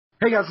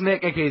Hey guys,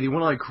 Nick, aka the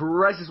one and only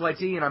Crisis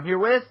YT, and I'm here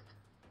with...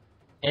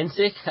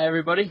 NSIC, hey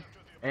everybody.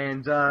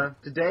 And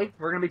today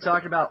we're going to be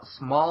talking about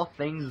small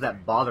things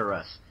that bother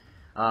us.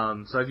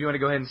 So if you want to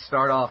go ahead and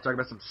start off, talk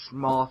about some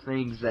small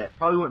things that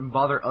probably wouldn't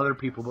bother other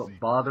people, but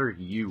bother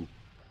you.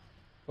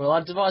 Well,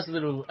 I devised a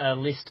little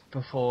list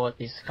before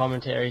this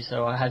commentary,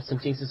 so I had some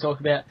things to talk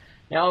about.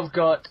 Now I've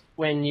got,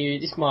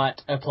 this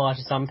might apply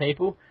to some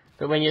people,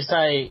 but when you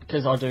say,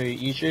 because I do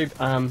YouTube,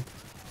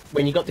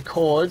 when you got the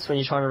cords, when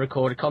you're trying to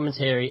record a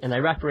commentary, and they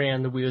wrap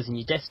around the wheels in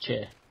your desk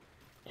chair,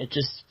 it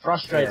just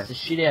frustrates the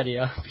shit out of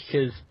you,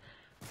 because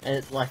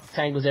it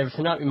tangles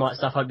everything up. You might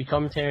stuff up your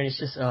commentary, and it's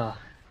just,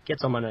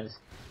 gets on my nerves.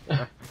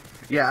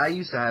 Yeah, I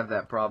used to have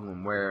that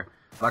problem where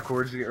my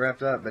cords would get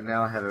wrapped up, but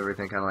now I have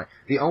everything kind of like...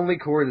 The only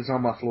cord that's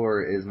on my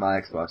floor is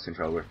my Xbox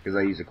controller, because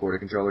I use a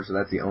corded controller, so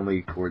that's the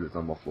only cord that's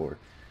on my floor.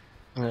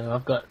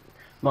 I've got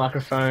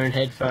microphone,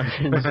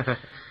 headphones,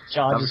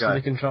 chargers for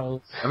the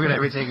controllers. I've got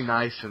everything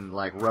nice and,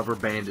 rubber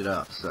banded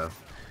up, so...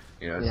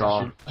 it's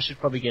all... I should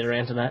probably get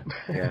around to that.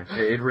 Yeah,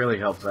 it really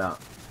helps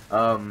out.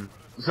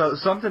 So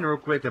something real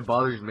quick that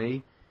bothers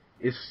me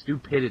is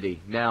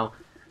stupidity. Now,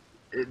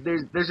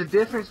 there's a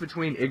difference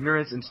between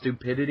ignorance and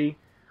stupidity.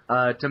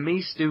 To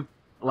me,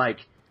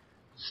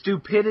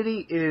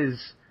 stupidity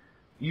is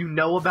you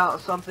know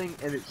about something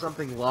and it's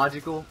something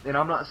logical, and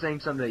I'm not saying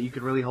something that you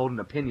can really hold an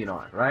opinion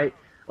on, right?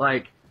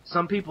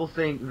 Some people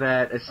think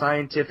that a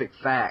scientific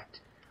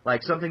fact,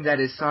 something that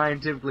is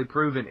scientifically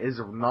proven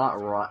is not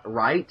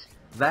right.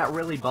 That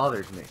really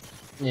bothers me.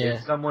 Yeah.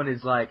 If someone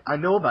is I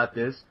know about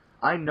this,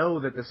 I know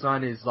that the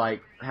sun is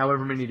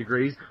however many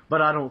degrees,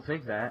 but I don't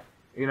think that.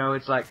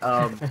 It's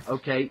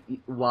okay,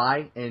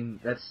 why? And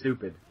that's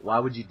stupid. Why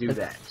would you do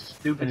that?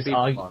 Stupid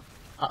people.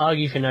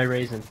 Argue for no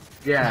reason.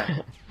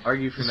 Yeah,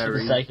 argue for no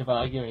reason. For the sake of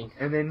arguing.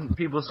 And then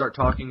people start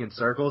talking in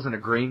circles and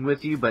agreeing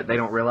with you, but they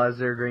don't realize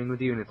they're agreeing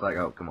with you, and it's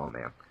oh, come on,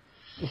 man.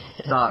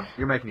 Stop.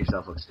 You're making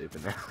yourself look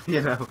stupid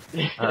now,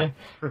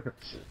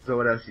 So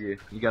what else you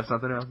got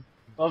something else?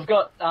 I've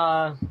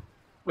got,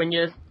 when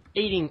you're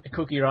eating a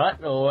cookie,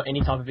 right, or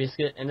any type of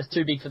biscuit, and it's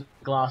too big for the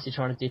glass you're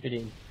trying to dip it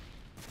in.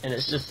 And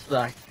it's just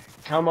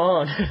come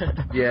on.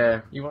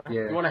 Yeah. You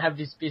want to have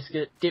this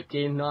biscuit dipped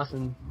in nice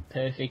and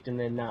perfect, and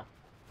then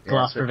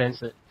glass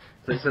prevents it.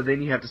 So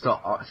then you have to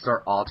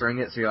start altering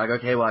it. So you're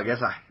okay, well, I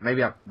guess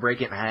maybe I break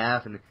it in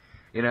half, and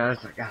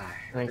it's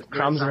and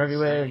crumbs are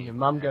everywhere, and your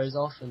mum goes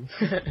off, and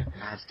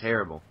that's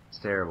terrible. It's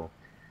terrible.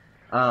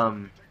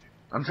 I'm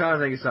trying to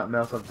think of something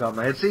else off the top of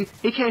my head. See,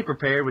 he came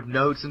prepared with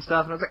notes and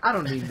stuff, and I was I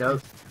don't need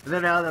notes. But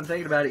then now that I'm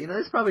thinking about it,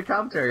 this is probably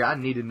commentary I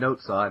needed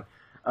notes on.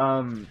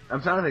 I'm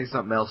trying to think of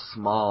something else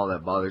small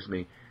that bothers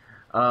me.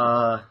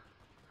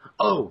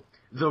 Oh,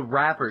 the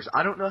wrappers.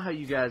 I don't know how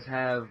you guys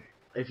have,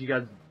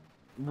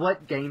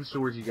 what game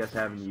stores you guys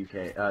have in the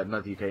UK,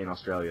 not the UK, in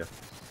Australia?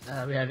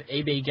 We have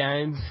EB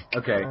Games.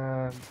 Okay.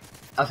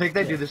 I think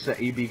they do this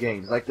at EB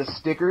Games. The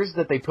stickers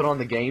that they put on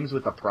the games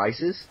with the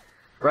prices,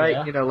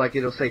 right? Yeah.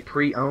 It'll say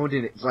pre-owned,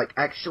 and it's,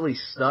 actually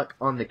stuck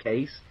on the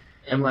case.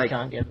 And you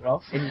can't get it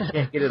off. And you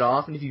can't get it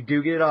off, and if you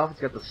do get it off,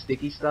 it's got the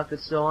sticky stuff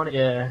that's still on it.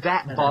 Yeah.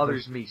 That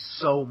bothers me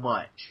so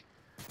much.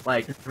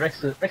 It wrecks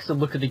the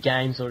look of the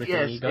game sort of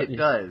thing. Yes, it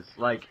does.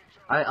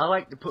 I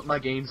like to put my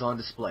games on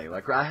display.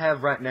 I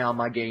have right now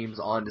my games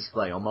on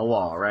display on my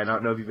wall, right? I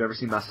don't know if you've ever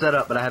seen my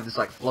setup, but I have this,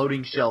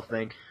 floating shelf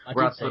thing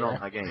where I put all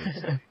my games.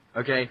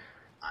 Okay?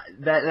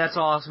 That's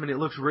awesome, and it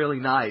looks really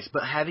nice,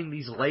 but having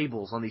these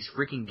labels on these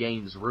freaking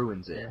games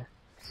ruins it. Yeah.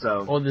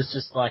 So. Or there's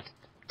just,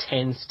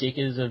 10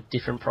 stickers of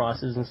different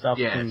prices and stuff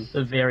from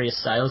the various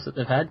sales that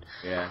they've had.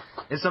 Yeah.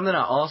 And something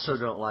I also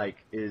don't like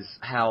is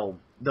how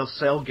they'll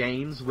sell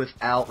games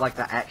without,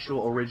 the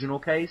actual original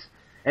case.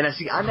 And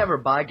I never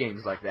buy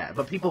games like that,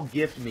 but people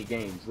gift me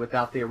games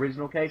without the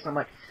original case.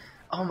 I'm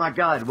oh my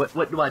god,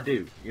 what do I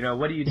do?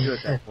 What do you do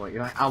at that point?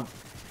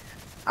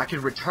 I could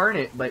return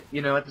it, but,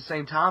 at the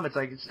same time, it's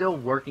it's still a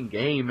working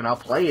game, and I'll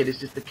play it. It's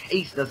just the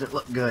case doesn't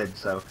look good,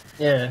 so.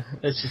 Yeah,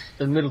 it's just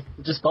it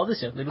just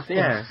bothers you, little thing.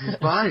 Yeah, it just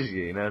bothers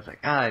you,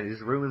 it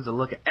just ruins the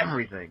look of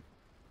everything.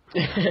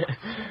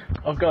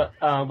 I've got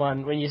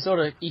one, when you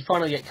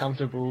finally get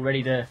comfortable,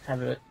 ready to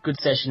have a good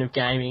session of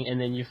gaming,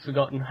 and then you've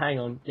forgotten, hang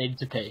on, needed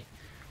to pee.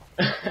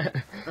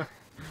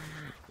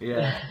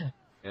 Yeah,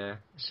 yeah.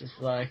 It's just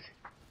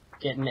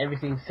getting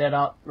everything set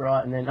up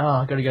right, and then,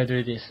 I've got to go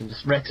do this, and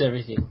just wrecks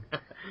everything.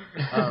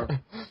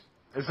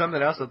 There's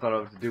something else I thought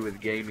of to do with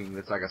gaming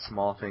that's a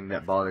small thing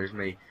that bothers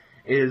me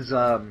is,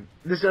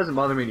 this doesn't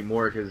bother me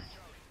anymore because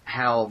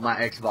how my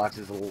Xbox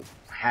is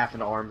half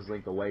an arm's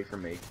length away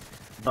from me.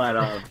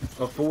 But,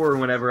 before,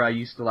 whenever I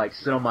used to,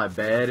 sit on my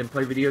bed and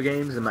play video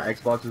games and my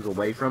Xbox was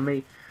away from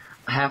me,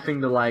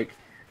 having to,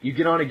 you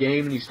get on a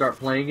game and you start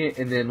playing it,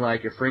 and then,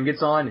 your friend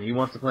gets on and he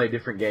wants to play a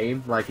different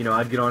game. I'd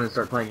get on and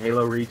start playing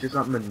Halo Reach or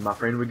something, and my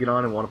friend would get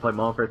on and want to play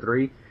Modern Warfare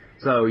 3.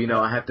 So,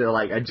 I have to,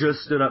 I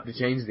just stood up to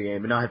change the game,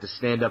 and now I have to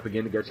stand up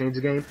again to go change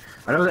the game.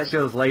 I know that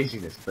shows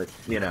laziness, but,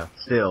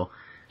 still.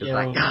 It's Yeah,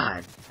 like,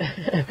 God.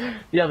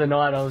 the other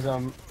night I was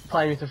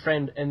playing with a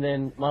friend, and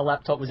then my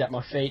laptop was at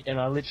my feet, and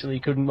I literally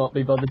could not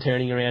be bothered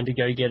turning around to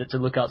go get it to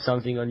look up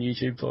something on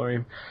YouTube for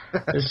him.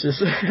 It's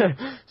just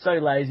so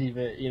lazy,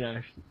 but you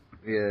know.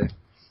 Yeah.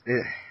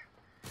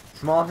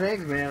 Small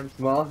things, man.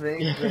 Small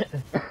things.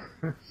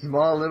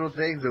 Small little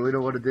things that we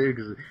don't want to do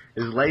because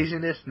it's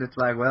laziness, and it's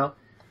like, well,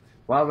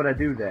 why would I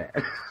do that?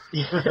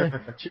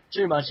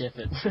 Too much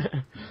effort.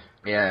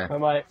 Yeah. Well,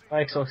 my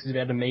Xbox is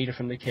about a metre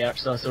from the couch,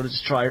 so I sort of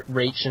just try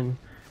reach and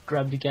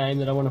grab the game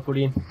that I want to put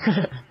in.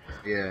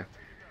 Yeah.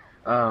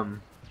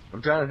 I'm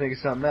trying to think of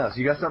something else.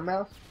 You got something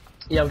else?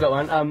 Yeah, I've got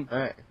one.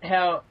 Alright.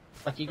 How,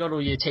 like, you got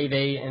all your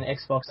TV and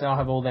Xbox, and I'll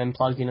have all them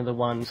plugged into the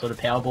one sort of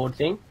power board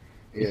thing.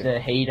 Yeah. With the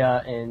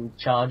heater and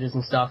chargers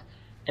and stuff.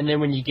 And then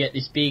when you get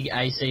this big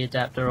AC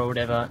adapter or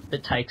whatever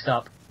that takes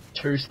up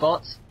 2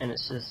 spots, and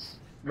it's just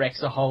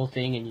wrecks the whole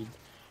thing, and you,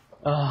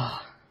 I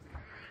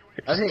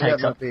think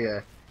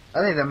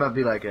that might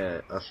be like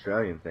a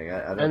Australian thing. I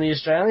don't. Only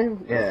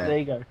Australian? Yeah. Well, there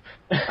you go.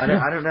 I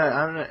don't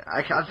know.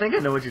 I think I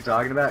know what you're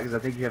talking about because I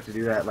think you have to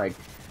do that like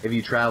if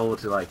you travel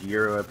to like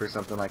Europe or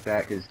something like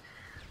that because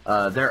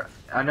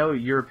I know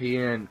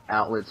European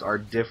outlets are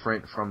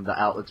different from the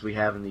outlets we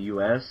have in the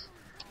U.S.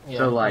 Yeah,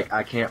 so, like,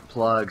 I can't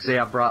plug... Say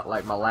I brought,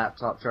 like, my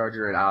laptop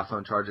charger, an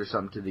iPhone charger, or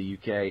something to the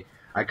UK.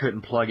 I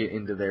couldn't plug it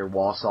into their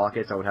wall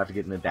sockets. I would have to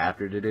get an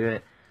adapter to do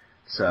it.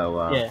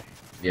 So,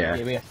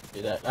 Yeah, we have to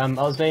do that. I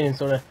was meaning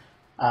sort of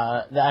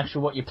the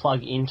actual what you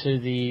plug into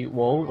the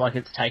wall, like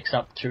it takes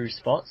up 2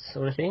 spots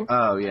sort of thing.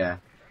 Oh, yeah.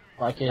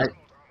 Like it...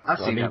 I've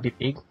seen it. A bit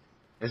big.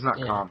 It's not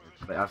common,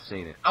 but I've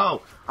seen it.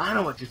 Oh, I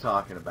know what you're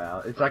talking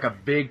about. It's like a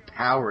big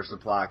power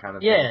supply kind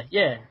of thing.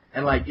 Yeah.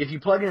 And, like, if you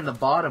plug it in the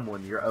bottom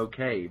one, you're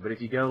okay. But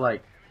if you go,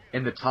 like,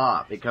 in the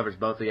top, it covers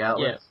both the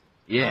outlets.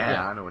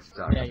 Yeah, I know what you're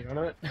talking about. Yeah, you're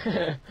on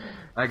it.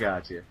 I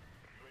got you.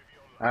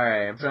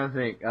 Alright, I'm trying to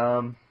think.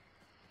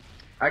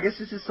 I guess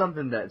this is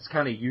something that's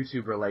kind of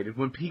YouTube related.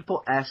 When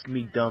people ask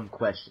me dumb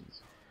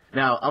questions.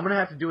 Now, I'm going to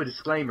have to do a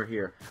disclaimer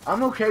here.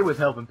 I'm okay with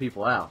helping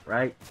people out,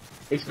 right?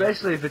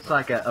 Especially if it's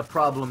like a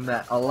problem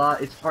that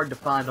it's hard to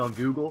find on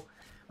Google.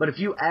 But if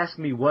you ask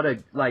me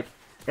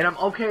and I'm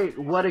okay,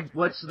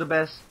 what's the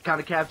best kind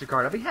of capture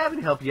card? I'd be happy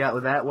to help you out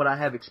with that, what I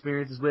have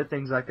experiences with,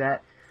 things like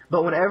that.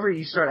 But whenever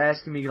you start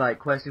asking me, like,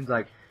 questions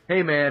like,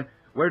 hey, man,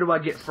 where do I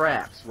get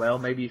fraps? Well,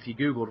 maybe if you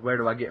Googled, where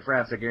do I get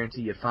fraps, I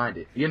guarantee you'd find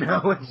it. You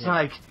know, it's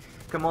like,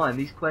 come on,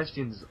 these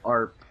questions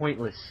are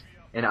pointless,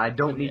 and I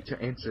don't need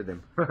to answer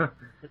them.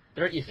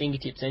 They're at your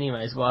fingertips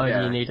anyways, why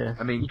would you need to...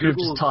 I mean, you could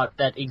just type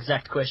that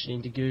exact question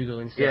into Google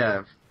instead.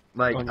 Yeah,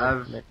 like,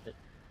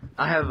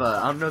 I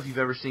don't know if you've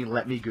ever seen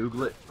Let Me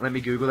Google It. Let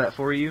me Google that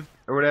for you,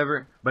 or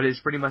whatever. But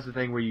it's pretty much the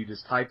thing where you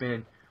just type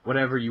in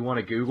whatever you want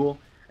to Google,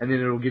 and then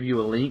it'll give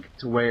you a link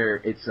to where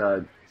it's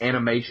a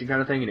animation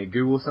kind of thing, and it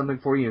Googles something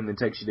for you, and then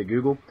takes you to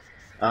Google.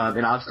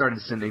 And I've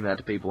started sending that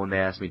to people when they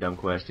ask me dumb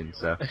questions.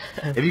 So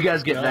if you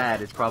guys get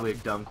that, it's probably a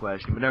dumb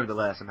question. But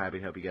nevertheless, I'm happy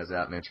to help you guys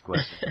out and answer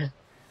questions.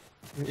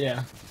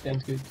 Yeah,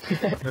 sounds good.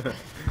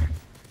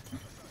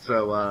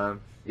 So,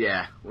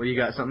 yeah. Well, you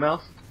got something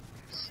else?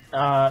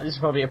 This will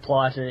probably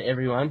apply to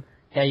everyone.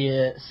 How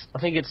I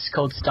think it's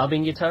called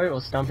stubbing your toe,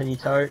 or stumping your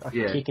toe, like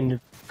kicking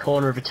the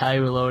corner of a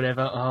table or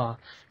whatever. Oh,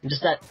 and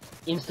just that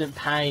instant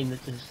pain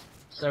that's just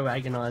so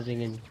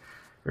agonising and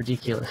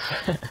ridiculous.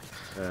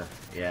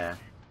 Yeah.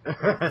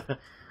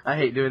 I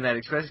hate doing that,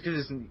 especially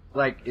because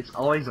it's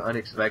always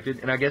unexpected,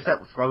 and I guess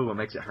that's probably what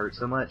makes it hurt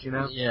so much, you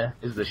know? Yeah.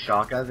 Is the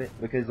shock of it,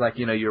 because, like,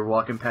 you know, you're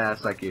walking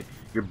past, like,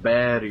 your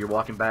bed, or you're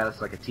walking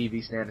past, like, a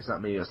TV stand or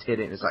something, and you just hit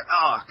it, and it's like,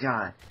 oh,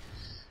 God.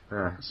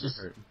 It's just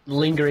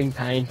lingering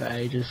pain for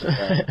ages.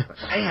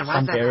 Damn, why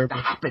did that have to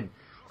happen?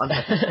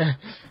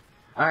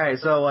 Alright,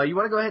 so you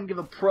want to go ahead and give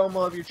a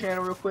promo of your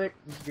channel real quick?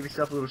 Just give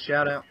yourself a little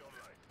shout-out.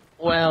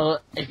 Well,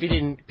 if you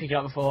didn't pick it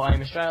up before,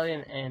 I'm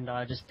Australian, and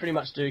I just pretty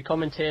much do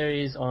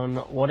commentaries on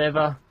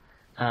whatever,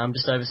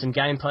 just over some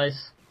gameplays.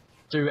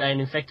 Do an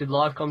Infected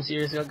live comm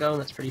series I got going,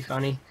 that's pretty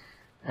funny,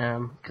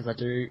 because I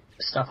do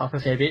stuff up a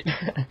fair bit.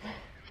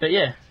 But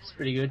yeah, it's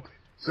pretty good.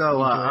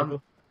 So, I'm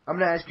going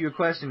to ask you a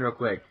question real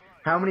quick.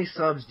 How many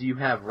subs do you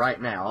have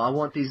right now? I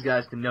want these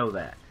guys to know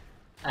that.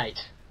 8.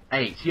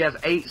 8. He has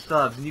 8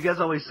 subs, and you guys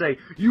always say,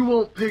 you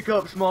won't pick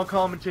up small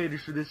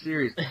commentators for this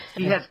series.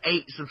 He has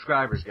 8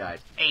 subscribers, guys.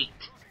 8.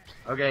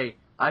 Okay,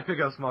 I pick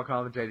up small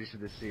commentators for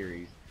this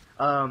series.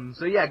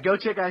 So yeah, go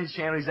check out his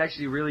channel. He's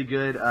actually really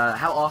good.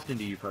 How often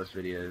do you post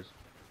videos?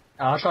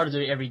 I try to do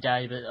it every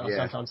day, but I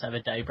sometimes have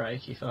a day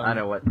break if I'm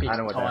a bit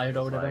tired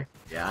or whatever. Like.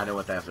 Yeah, I know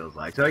what that feels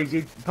like. So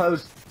he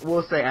posts,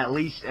 we'll say, at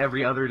least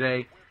every other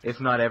day, if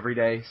not every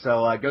day.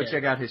 So go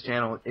check out his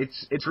channel.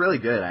 It's really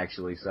good,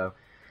 actually. So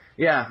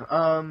yeah.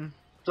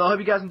 So I hope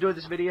you guys enjoyed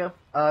this video.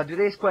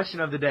 Today's question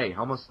of the day.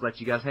 Almost let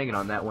you guys hanging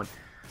on that one.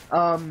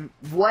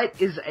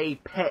 What is a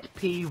pet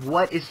peeve?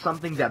 What is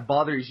something that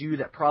bothers you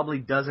that probably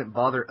doesn't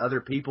bother other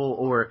people,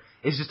 or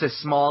is just a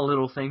small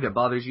little thing that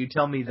bothers you?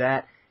 Tell me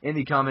that in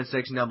the comment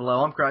section down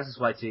below. I'm Crisis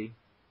YT.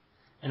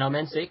 And I'm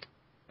NSIC.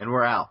 And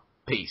we're out.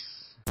 Peace.